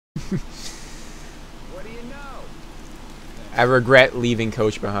What do you know? I regret leaving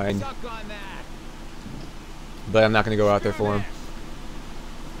Coach behind, Suck on that. but I'm not going to go out there for him.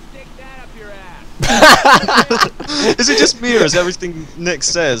 Stick that up your ass. Is it just me or is everything Nick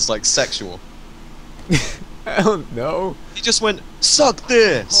says like sexual? I don't know. He just went, suck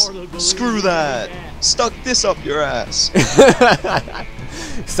this! Screw that! Stuck this up your ass!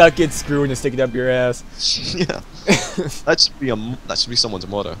 Suck it, screw it, and stick it up your ass. Yeah. That should be someone's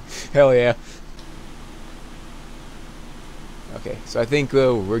motto. Hell yeah. Okay, so I think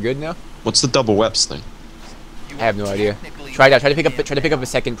we're good now. What's the double weps thing? I have no idea. Try it out. Try to pick up a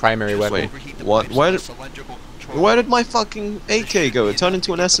second primary weapon. Wait, what? Where did my fucking AK go? It turned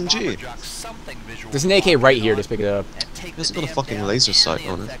into an SMG. There's an AK right here. Just pick it up. It's got a fucking laser sight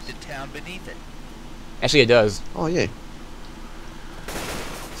on it. Actually, it does. Oh yeah.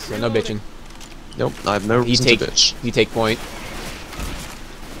 So no bitching. Nope, I have no reason to bitch. You take point.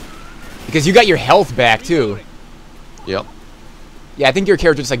 Because you got your health back too. Yep. Yeah, I think your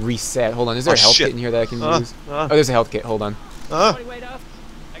character just like reset. Hold on, is there a health shit. kit in here that I can use? Oh, there's a health kit. Hold on. Wait up.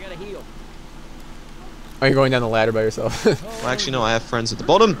 I gotta heal. Are you going down the ladder by yourself? Well, actually, no, I have friends at the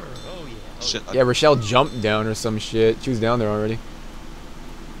bottom. Oh yeah. Shit. Yeah, Rochelle jumped down or some shit. She was down there already.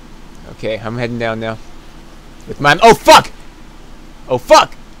 Okay, I'm heading down now. With my... Oh, fuck! Oh,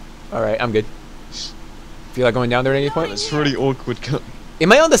 fuck! Alright, I'm good. Feel like going down there at any point? It's really awkward.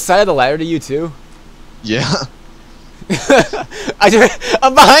 Am I on the side of the ladder to you, too? Yeah.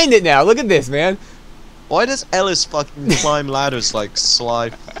 I'm behind it now. Look at this, man. Why does Ellis fucking climb ladders like Sly?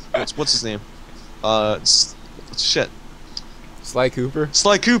 What's his name? Shit. Sly Cooper?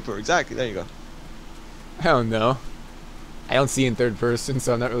 Sly Cooper, exactly. There you go. I don't know. I don't see in third person,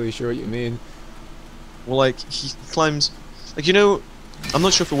 so I'm not really sure what you mean. Well, like, he climbs... Like, you know... I'm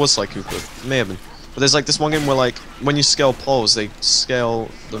not sure if it was Sly Cooper. It may have been. But there's, like, this one game where, like, when you scale poles, they scale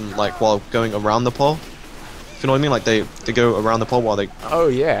them, like, while going around the pole. You know what I mean? Like, they go around the pole while they... Oh,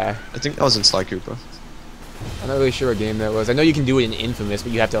 yeah. I think that was in Sly Cooper. I'm not really sure what game that was. I know you can do it in Infamous,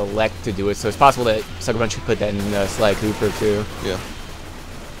 but you have to elect to do it, so it's possible that Sucker Punch could put that in Sly Cooper, too. Yeah.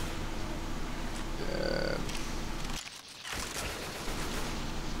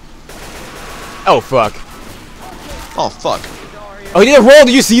 Oh, fuck. Oh, fuck. Oh, he did a roll!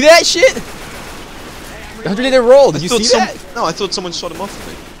 Did you see that shit? Hunter did a roll! Did you see that? No, I thought someone shot him off of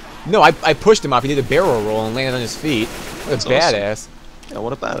me. No, I pushed him off. He did a barrel roll and landed on his feet. That's badass. Awesome. Yeah,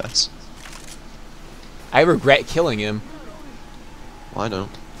 what a badass. I regret killing him. Well, I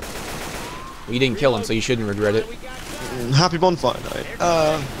don't. Well, you didn't kill him, so you shouldn't regret it. Happy bonfire night.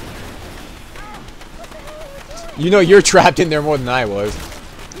 You know you're trapped in there more than I was.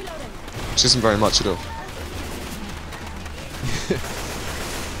 Which isn't very much at all.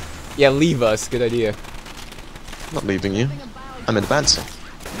 Yeah, leave us. Good idea. I'm not leaving you. I'm advancing.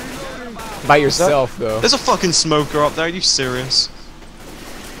 By yourself, though. There's a fucking smoker up there. Are you serious?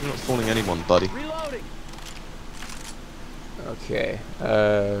 You're not fooling anyone, buddy. Reloading. Okay.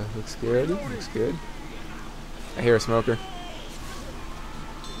 Looks good. Looks good. I hear a smoker.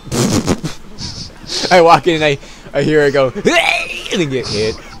 I walk in and I hear it go, and then get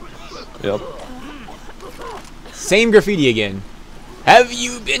hit. Yep. Same graffiti again. Have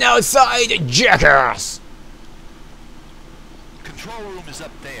you been outside, jackass? Control room is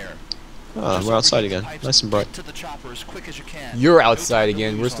up there. Ah, we're outside again. Nice and bright. To the chopper as quick as you can. You're outside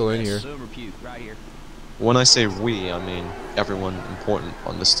again. We're still in here. Silver puke right here. When I say we, I mean everyone important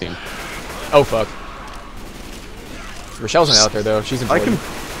on this team. Oh fuck. Rochelle's not out there though. She's important.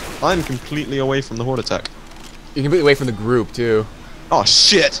 I'm completely away from the horde attack. You're completely away from the group too. Oh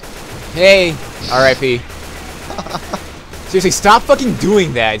shit! Hey, R.I.P. Seriously, stop fucking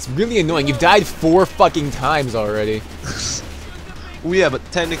doing that. It's really annoying. You've died 4 fucking times already. Well, yeah, but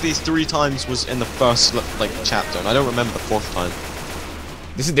technically 3 times was in the first like chapter, and I don't remember the 4th time.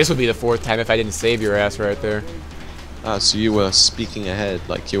 This would be the 4th time if I didn't save your ass right there. Ah, so you were speaking ahead,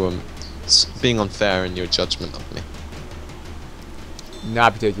 like you were being unfair in your judgment of me.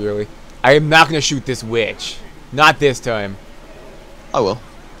 Not particularly. I am not gonna shoot this witch. Not this time. I will.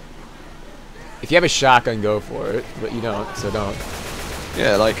 If you have a shotgun, go for it. But you don't, so don't.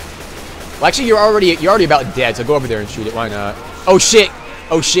 Yeah, like. Well, actually, you're already about dead. So go over there and shoot it. Why not? Oh shit!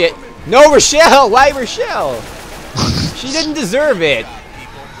 Oh shit! No, Rochelle! Why Rochelle? She didn't deserve it.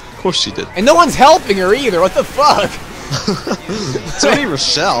 Of course she did. And no one's helping her either. What the fuck? It's only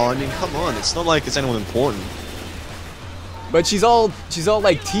Rochelle. I mean, come on. It's not like it's anyone important. But she's all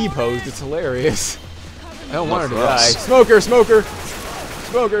like T-posed. It's hilarious. I don't want her to for die. us. Smoker, smoker,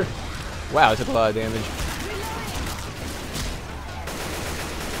 smoker. Wow, it took a lot of damage.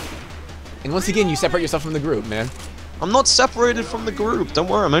 And once again, you separate yourself from the group, man. I'm not separated from the group. Don't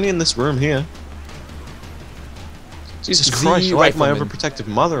worry, I'm only in this room here. Jesus Z Christ, you're like my Rifleman. overprotective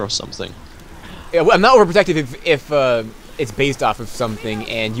mother or something. Yeah, well, I'm not overprotective if it's based off of something,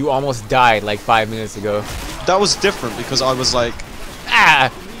 and you almost died like 5 minutes ago. That was different because I was like Ah!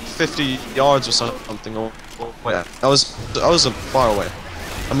 50 yards or something. Or wait, I was far away.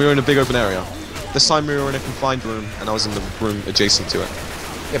 And we were in a big open area. This time we were in a confined room, and I was in the room adjacent to it.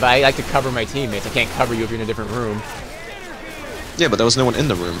 Yeah, but I like to cover my teammates. I can't cover you if you're in a different room. Yeah, but there was no one in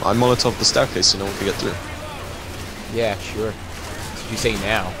the room. I molotoved the staircase so no one could get through. Yeah, sure. That's what you say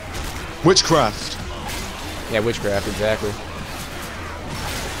now. Witchcraft. Yeah, witchcraft, exactly.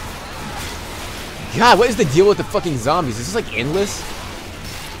 God, what is the deal with the fucking zombies? Is this like endless?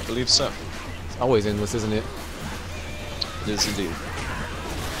 I believe so. It's always endless, isn't it? It is indeed.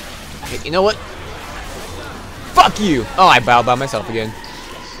 Hey, you know what? Fuck you! Oh, I bowed by myself again.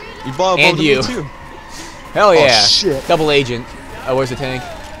 You bought And me you. too. Hell yeah! shit. Double agent. Oh, where's the tank?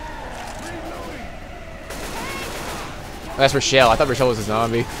 Oh, that's Rochelle. I thought Rochelle was a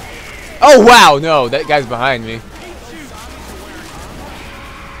zombie. Oh wow, no, that guy's behind me.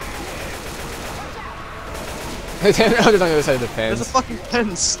 There's on the other side of the There's a fence. fucking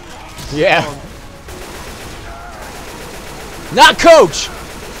fence. Yeah. Not Coach!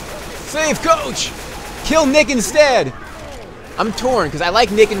 Save Coach! Kill Nick instead! I'm torn because I like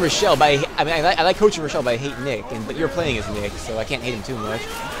Nick and Rochelle, but I like Coach and Rochelle, but I hate Nick. But you're playing as Nick, so I can't hate him too much.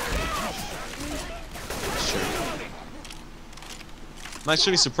 Sure. I'm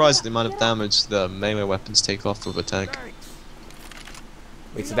actually surprised at the amount of damage the melee weapons take off of a tank.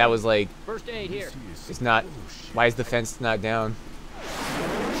 Wait, so that was like, First aid here. it's not. Why is the fence not down?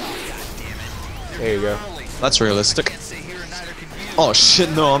 There you go. That's realistic. Oh shit,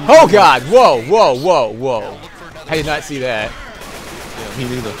 no, I'm... Oh god! Whoa, whoa, whoa, whoa! I did not see that. Yeah, me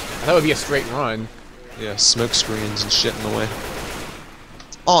neither. I thought it would be a straight run. Yeah, smoke screens and shit in the way.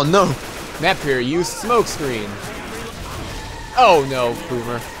 Oh no! Map here, use smoke screen. Oh no,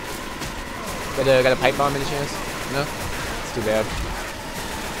 Boomer. Got a pipe bomb any chance? No? It's too bad.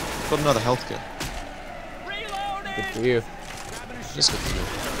 Got another health kit. Good for you. Just good for you.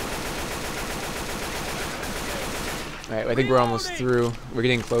 Alright, I think we're almost through. We're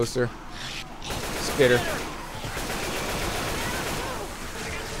getting closer. Spitter.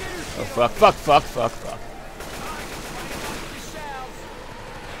 Oh fuck, fuck, fuck, fuck, fuck.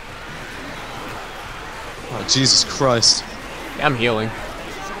 Oh, Jesus Christ. Yeah, I'm healing.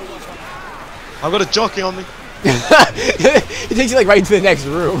 I've got a jockey on me. It takes you like right into the next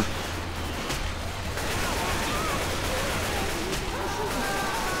room.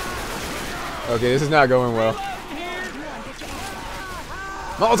 Okay, this is not going well.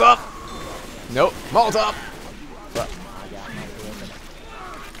 Molotov! Nope, Molotov! Fuck.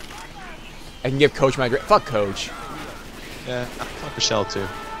 I can give Coach my fuck Coach. Yeah, fuck Rochelle too.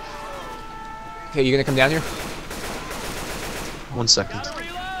 Okay, you gonna come down here? 1 second.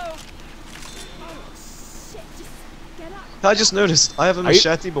 I just noticed, I have a Are you-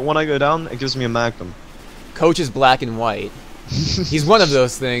 machete, but when I go down, it gives me a magnum. Coach is black and white. He's one of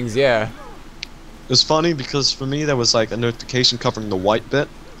those things, yeah. It was funny because for me there was like a notification covering the white bit.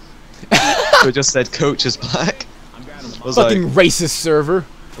 So it just said Coach is black. I was Fucking like, racist server.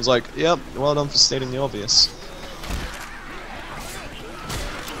 yep, well done for stating the obvious.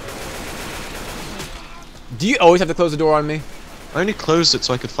 Do you always have to close the door on me? I only closed it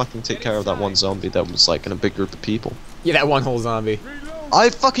so I could fucking take care of that one zombie that was like in a big group of people. Yeah, that one whole zombie. I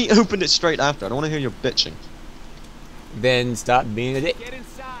fucking opened it straight after. I don't want to hear your bitching. Then stop being a dick. Get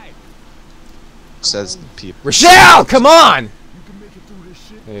inside. Says the people. Rochelle, come on!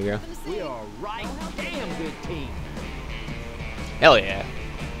 There you go. We are right damn good team. Hell yeah.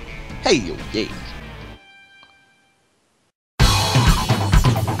 Hey, yo, yeah.